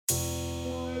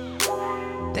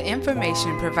The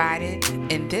information provided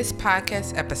in this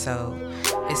podcast episode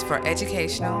is for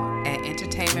educational and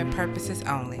entertainment purposes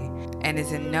only and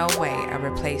is in no way a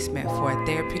replacement for a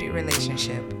therapeutic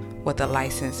relationship with a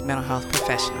licensed mental health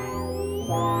professional.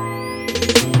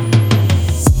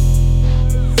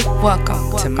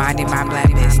 Welcome to Minding My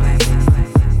Black Business.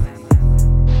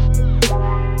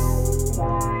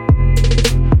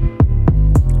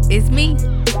 It's me.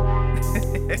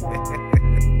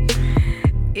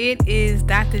 It is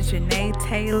Dr. Janae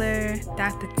Taylor,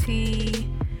 Dr. T,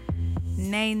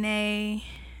 Nene,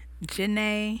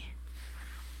 Janae.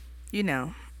 You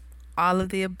know, all of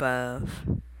the above.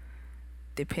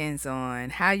 Depends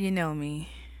on how you know me,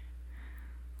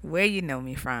 where you know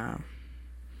me from,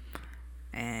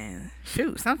 and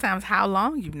shoot, sometimes how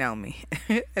long you know me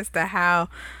as to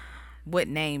what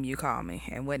name you call me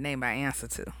and what name I answer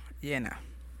to, you know.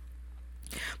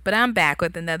 But I'm back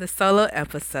with another solo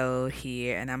episode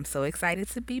here, and I'm so excited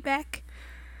to be back.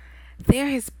 There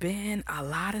has been a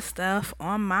lot of stuff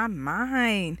on my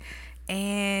mind,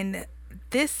 and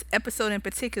this episode in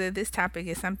particular, this topic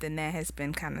is something that has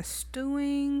been kind of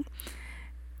stewing,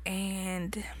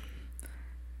 and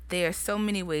there are so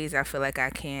many ways I feel like I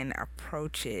can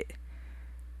approach it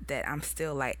that I'm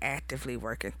still like actively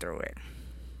working through it.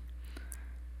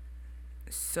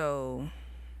 So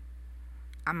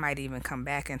I might even come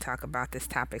back and talk about this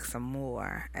topic some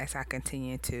more as I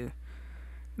continue to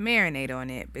marinate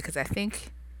on it, because I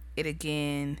think it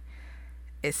again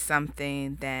is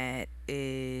something that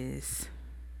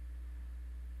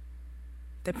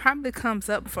probably comes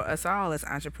up for us all as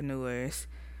entrepreneurs.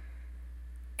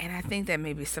 And I think that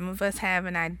maybe some of us have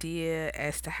an idea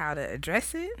as to how to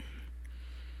address it,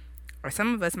 or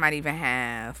some of us might even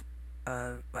have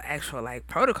an actual like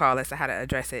protocol as to how to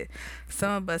address it.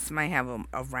 Some of us might have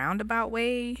a roundabout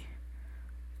way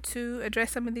to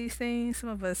address some of these things. Some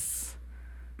of us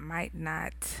might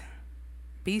not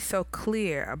be so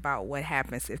clear about what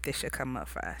happens if this should come up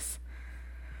for us.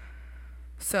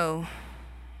 So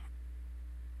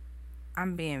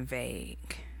I'm being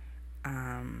vague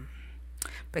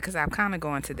because I'm kind of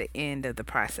going to the end of the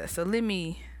process. So let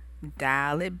me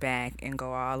dial it back and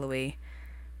go all the way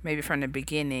maybe from the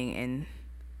beginning and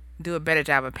do a better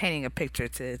job of painting a picture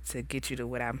to get you to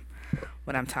what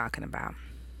I'm talking about.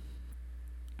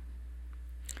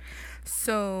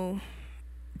 So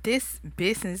this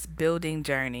business building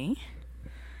journey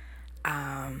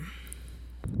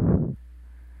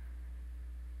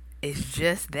is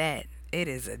just that. It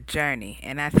is a journey,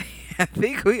 and I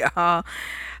think we all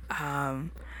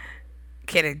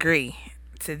can agree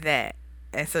to that.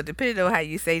 And so depending on how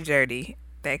you say journey,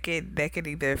 that could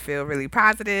either feel really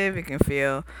positive, it can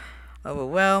feel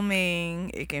overwhelming,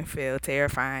 it can feel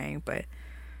terrifying, but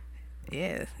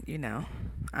yeah, you know,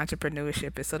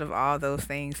 entrepreneurship is sort of all those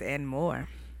things and more.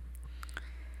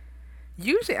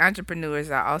 Usually entrepreneurs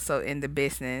are also in the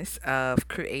business of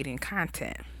creating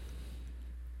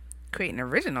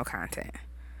original content,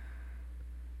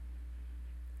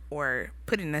 or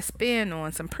putting a spin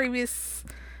on some previous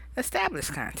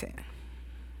established content.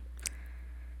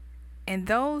 And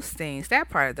those things, that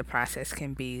part of the process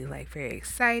can be like very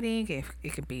exciting.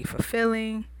 It can be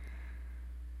fulfilling.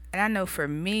 And I know for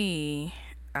me,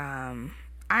 I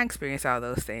experience all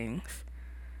those things.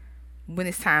 When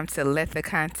it's time to let the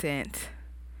content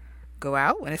go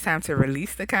out, when it's time to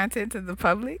release the content to the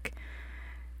public,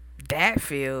 that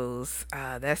feels,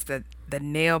 that's the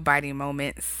nail biting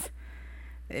moments.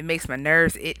 It makes my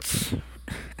nerves itch.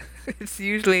 It's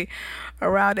usually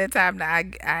around that time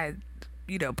that I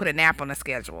put a nap on the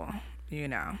schedule,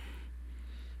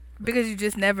 because you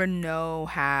just never know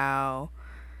how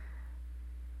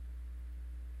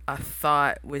a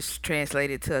thought was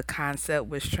translated to a concept,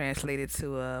 was translated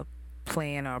to a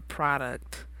plan or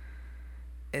product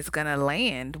is going to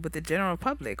land with the general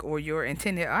public or your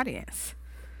intended audience.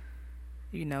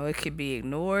 It could be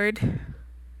ignored.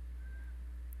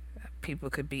 People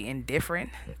could be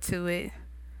indifferent to it.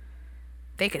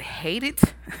 They could hate it.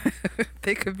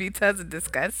 They could be tons of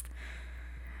disgust.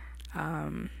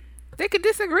 They could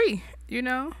disagree,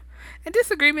 And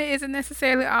disagreement isn't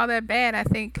necessarily all that bad. I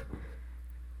think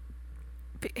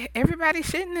everybody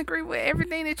shouldn't agree with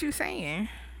everything that you're saying.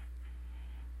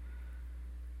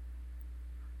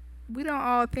 We don't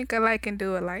all think alike and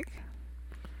do alike.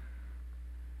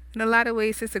 In a lot of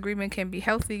ways, disagreement can be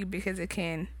healthy because it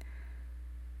can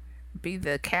be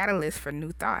the catalyst for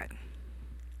new thought.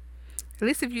 At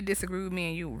least if you disagree with me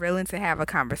and you're willing to have a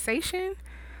conversation,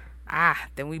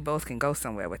 then we both can go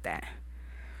somewhere with that.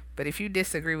 But if you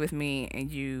disagree with me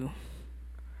and you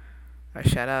are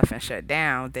shut up and shut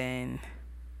down, then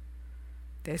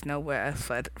There's nowhere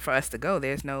for us to go.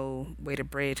 There's no way to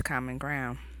bridge common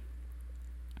ground.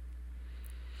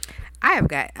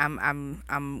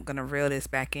 I'm gonna reel this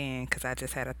back in because I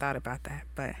just had a thought about that.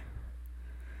 But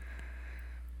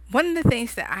one of the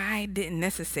things that I didn't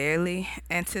necessarily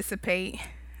anticipate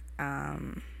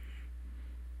um,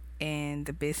 in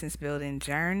the business building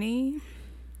journey,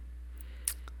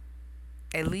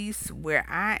 at least where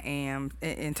I am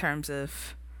in terms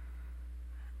of,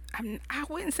 I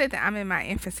wouldn't say that I'm in my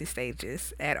infancy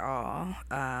stages at all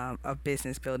of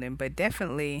business building, but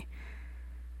definitely,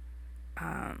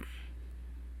 um,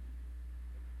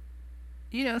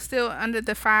 still under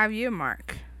the 5 year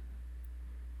mark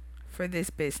for this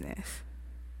business.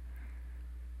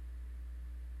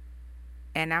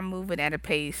 And I'm moving at a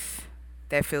pace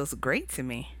that feels great to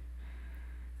me.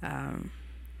 So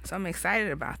I'm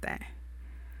excited about that.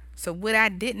 So what I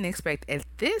didn't expect at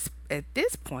this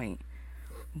point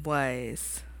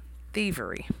was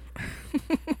thievery.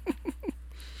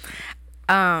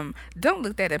 Don't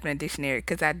look that up in a dictionary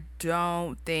because I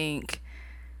don't think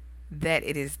that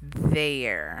it is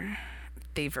there.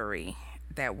 Thievery,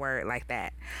 that word like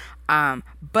that.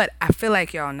 But I feel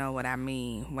like y'all know what I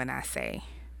mean when I say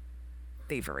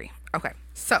thievery. Okay,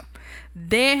 so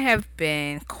there have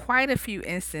been quite a few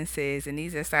instances, and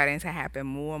these are starting to happen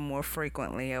more and more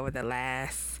frequently over the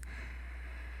last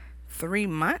 3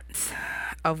 months,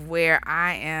 of where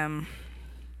I am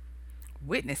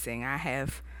witnessing. I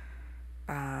have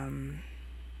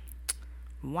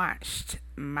watched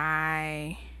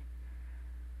my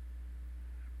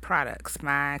products,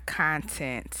 my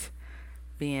content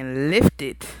being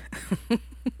lifted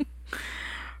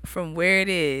from where it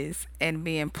is and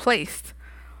being placed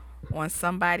on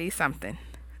somebody's something.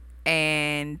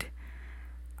 And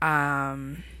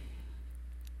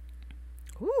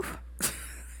whew,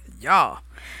 y'all,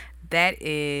 that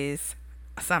is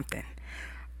something.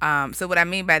 So what I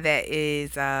mean by that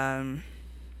is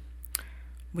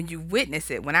when you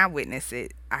witness it, when I witness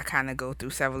it, I kind of go through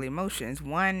several emotions.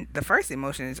 The first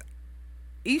emotion is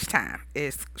each time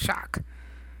is shock,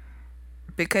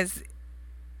 because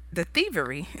the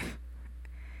thievery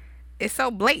is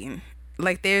so blatant.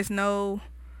 Like there's no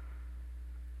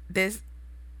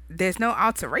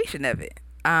alteration of it.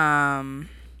 And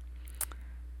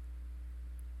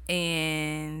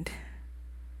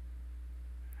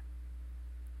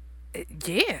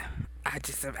yeah, I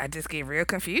just get real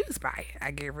confused by it.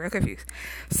 I get real confused.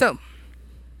 So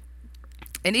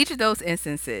in each of those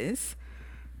instances,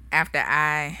 after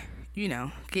I,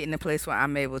 get in a place where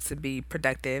I'm able to be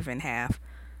productive and have,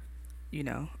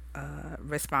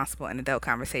 responsible and adult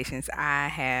conversations, I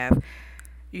have,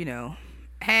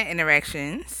 had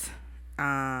interactions,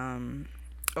 or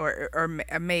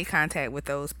made contact with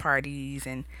those parties,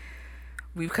 and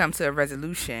we've come to a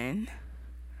resolution.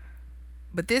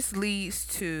 But this leads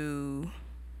to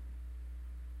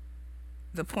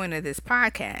the point of this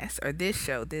podcast, or this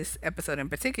show, this episode in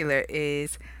particular,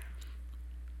 is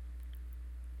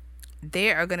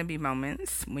there are going to be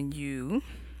moments when you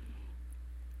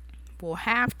will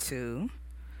have to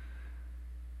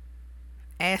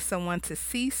ask someone to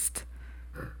cease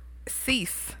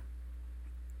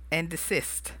and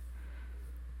desist.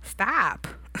 Stop.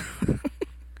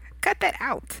 Cut that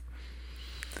out.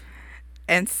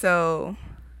 And so,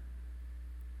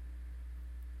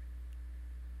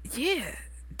 yeah,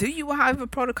 do you have a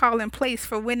protocol in place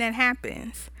for when that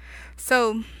happens?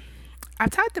 So,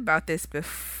 I've talked about this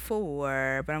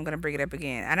before, but I'm going to bring it up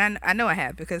again. And I know I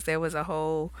have, because there was a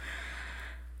whole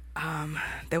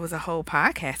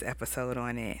podcast episode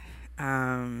on it.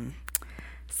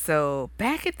 So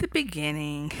back at the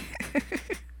beginning,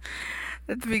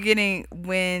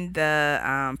 when the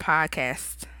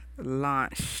podcast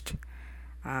launched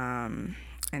in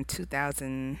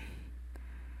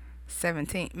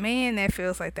 2017. Man, that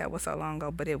feels like that was so long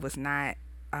ago, but it was not.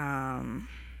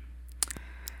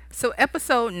 So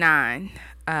episode 9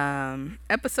 of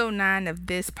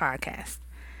this podcast.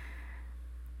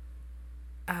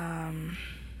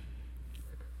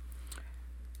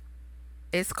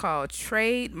 It's called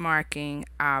Trademarking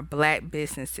Our Black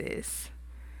Businesses,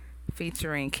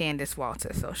 featuring Candace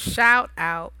Walter. So shout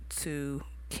out to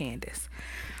Candace.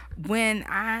 When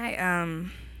I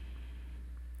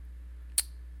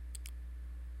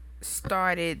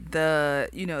started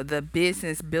the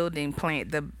business building plan,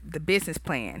 the business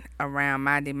plan around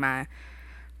minding my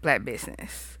black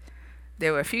business,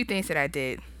 there were a few things that I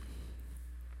did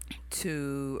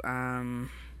to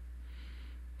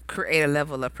create a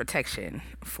level of protection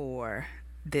for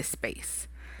this space.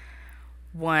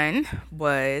 One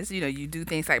was, you do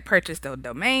things like purchase the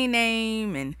domain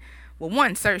name, and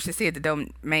one, search to see if the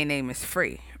domain name is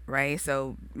free, right?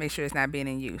 So make sure it's not being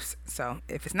in use. So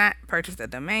if it's not, purchase the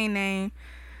domain name.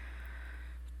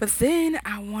 But then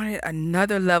I wanted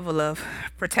another level of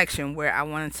protection where I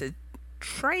wanted to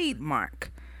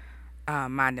trademark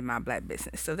Minding My Black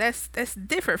Business. So that's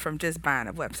different from just buying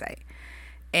a website.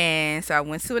 And so I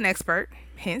went to an expert,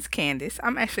 hence Candace.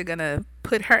 I'm actually going to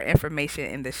put her information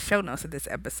in the show notes of this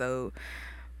episode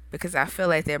because I feel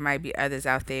like there might be others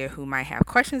out there who might have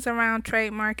questions around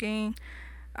trademarking,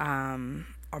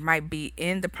 or might be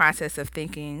in the process of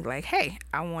thinking like, hey,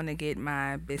 I want to get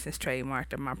my business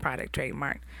trademarked or my product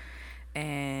trademarked.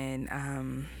 And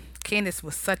Candace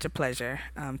was such a pleasure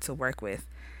to work with.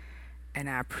 And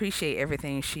I appreciate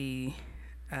everything she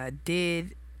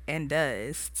did and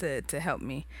does to help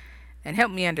me and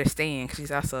help me understand, because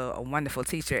she's also a wonderful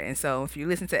teacher. And so if you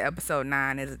listen to episode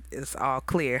 9, it's all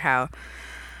clear how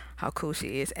cool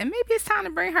she is. And maybe it's time to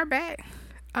bring her back.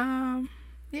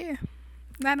 Yeah,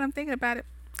 now that I'm thinking about it,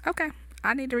 okay,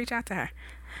 I need to reach out to her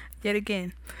yet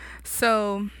again.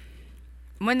 So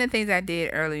one of the things I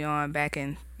did early on back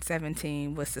in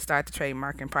 2017 was to start the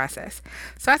trademarking process.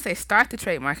 So I say start the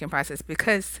trademarking process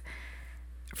because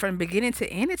from beginning to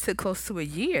end, it took close to a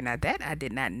year. Now that I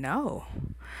did not know.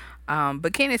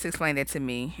 But Candace explained it to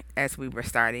me as we were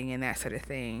starting and that sort of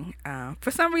thing.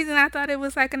 For some reason, I thought it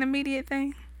was like an immediate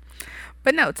thing.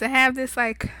 But no, to have this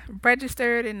like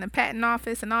registered in the patent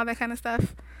office and all that kind of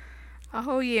stuff, a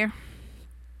whole year.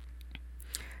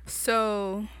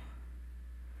 So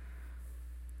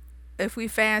if we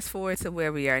fast forward to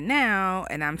where we are now,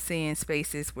 and I'm seeing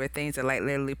spaces where things are like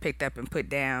literally picked up and put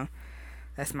down,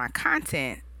 that's my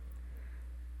content.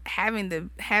 Having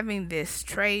this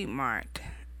trademarked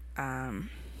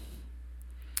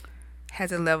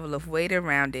has a level of weight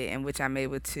around it in which I'm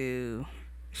able to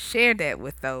share that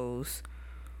with those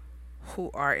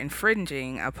who are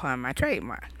infringing upon my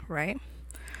trademark, right?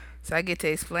 So I get to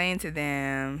explain to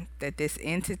them that this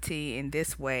entity in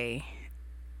this way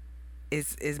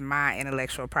is my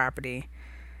intellectual property,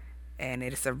 and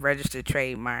it's a registered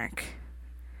trademark,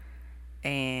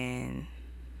 and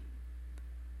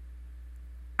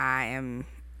I'm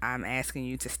asking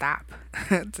you to stop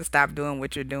to stop doing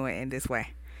what you're doing in this way.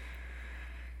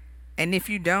 And if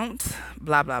you don't,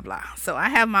 blah blah blah. So I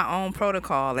have my own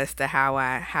protocol as to how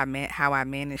I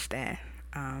manage that.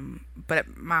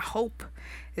 But my hope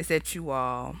is that you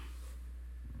all,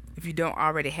 if you don't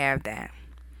already have that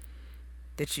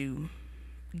you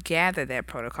gather that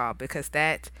protocol, because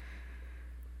that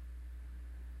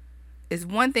is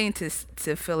one thing to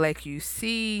feel like you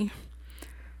see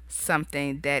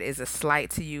something that is a slight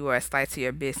to you or a slight to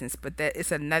your business, but that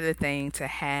it's another thing to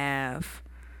have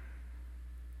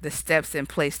the steps in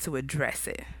place to address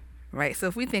it, right? So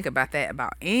if we think about that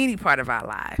about any part of our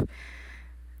life,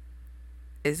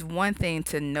 it's one thing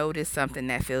to notice something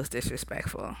that feels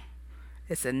disrespectful.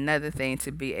 It's another thing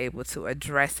to be able to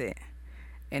address it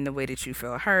in the way that you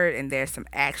feel heard and there's some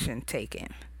action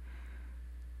taken,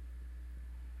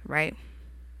 right?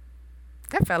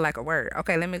 That felt like a word.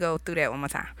 Okay, let me go through that one more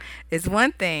time. It's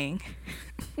one thing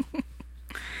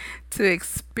to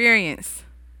experience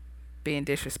being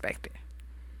disrespected,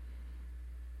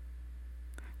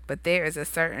 but there is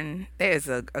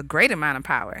a great amount of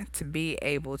power to be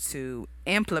able to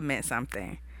implement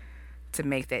something to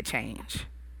make that change,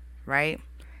 right?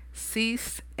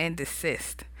 Cease and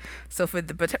desist. So for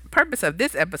the purpose of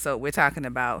this episode, we're talking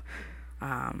about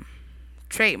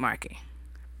trademarking,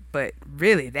 but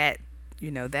really that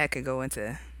could go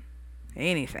into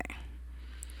anything.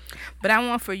 But I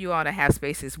want for you all to have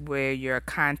spaces where your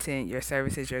content, your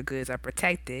services, your goods are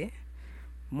protected.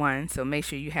 1, so make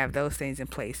sure you have those things in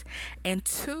place. And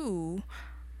 2,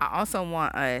 I also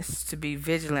want us to be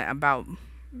vigilant about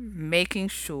making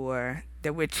sure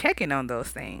that we're checking on those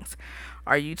things.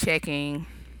 Are you checking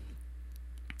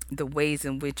the ways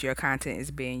in which your content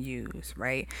is being used,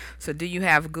 right? So do you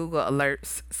have Google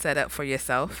alerts set up for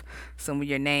yourself? So when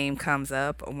your name comes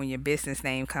up or when your business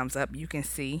name comes up, you can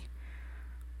see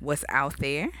what's out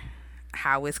there,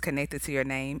 how it's connected to your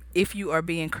name, if you are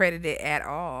being credited at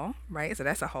all, right? So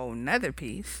that's a whole nother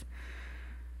piece.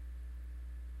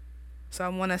 So I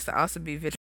want us to also be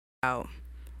vigilant about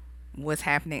what's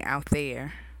happening out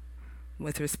there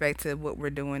with respect to what we're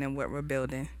doing and what we're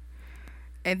building.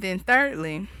 And then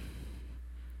thirdly,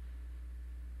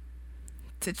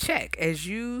 to check as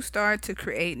you start to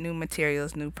create new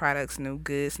materials, new products, new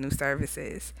goods, new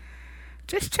services.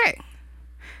 Just check.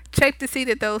 Check to see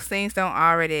that those things don't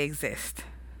already exist.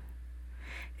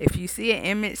 If you see an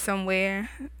image somewhere,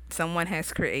 someone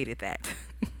has created that.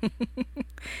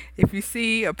 If you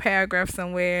see a paragraph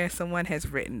somewhere, someone has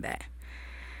written that.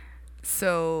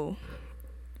 So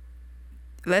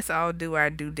let's all do our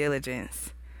due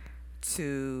diligence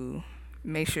to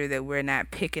make sure that we're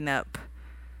not picking up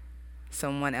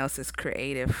someone else's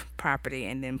creative property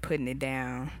and then putting it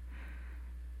down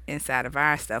inside of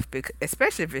our stuff,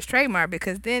 especially if it's trademark,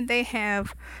 because then they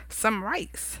have some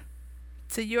rights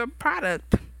to your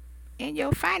product and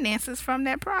your finances from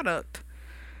that product,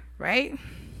 right?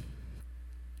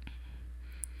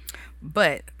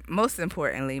 But most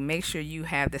importantly, make sure you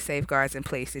have the safeguards in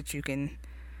place that you can,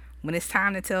 when it's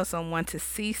time to tell someone to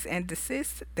cease and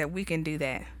desist, that we can do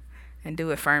that and do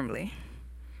it firmly.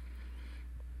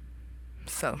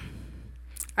 So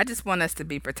I just want us to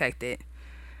be protected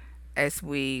as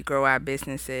we grow our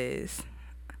businesses.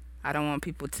 I don't want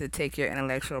people to take your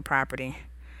intellectual property.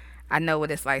 I know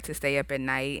what it's like to stay up at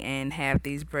night and have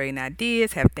these brilliant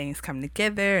ideas, have things come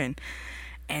together,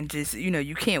 and just,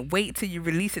 you can't wait till you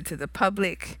release it to the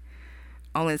public,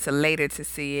 only to later to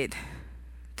see it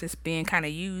just being kind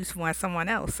of used by someone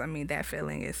else. I mean, that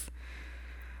feeling is,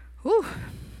 whew.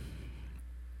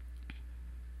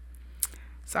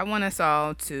 So I want us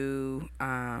all to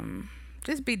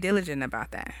just be diligent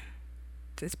about that.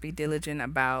 Just be diligent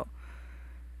about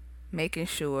making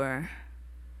sure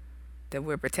that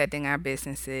we're protecting our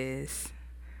businesses,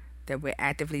 that we're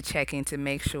actively checking to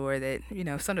make sure that,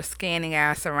 sort of scanning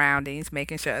our surroundings,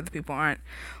 making sure other people aren't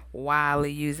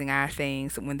wildly using our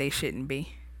things when they shouldn't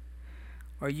be,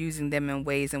 or using them in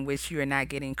ways in which you're not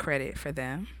getting credit for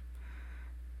them.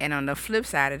 And on the flip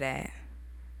side of that,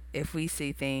 if we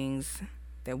see things,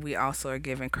 that we also are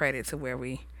giving credit to where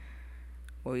we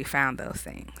found those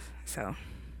things. So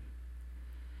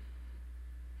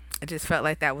I just felt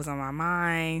like that was on my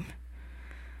mind.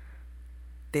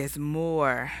 There's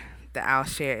more that I'll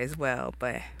share as well,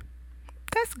 but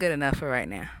that's good enough for right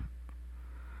now.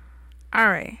 All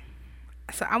right.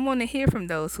 So I want to hear from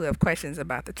those who have questions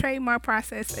about the trademark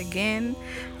process. Again,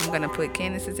 I'm going to put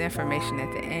Candace's information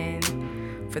at the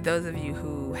end. For those of you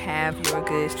who have your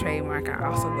goods trademark, I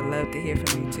also would love to hear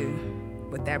from you too,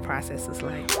 what that process is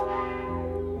like.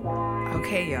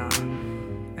 Okay, y'all.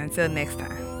 Until next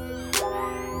time.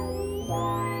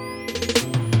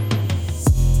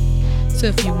 So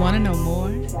if you want to know more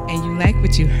and you like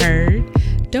what you heard,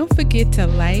 don't forget to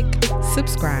like,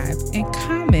 subscribe, and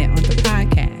comment on the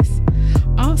podcast.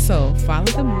 Also, follow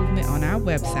the movement on our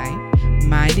website,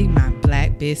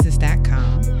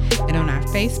 mindingmyblackbusiness.com, and on our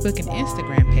Facebook and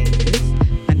Instagram pages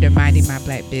under Minding My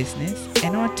Black Business,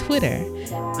 and on Twitter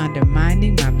under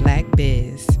Minding My Black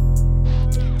Biz.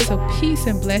 So peace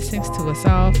and blessings to us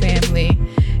all, family.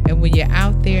 And when you're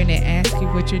out there and they ask you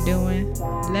what you're doing,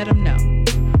 let them know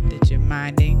that you're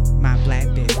minding my black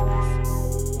business.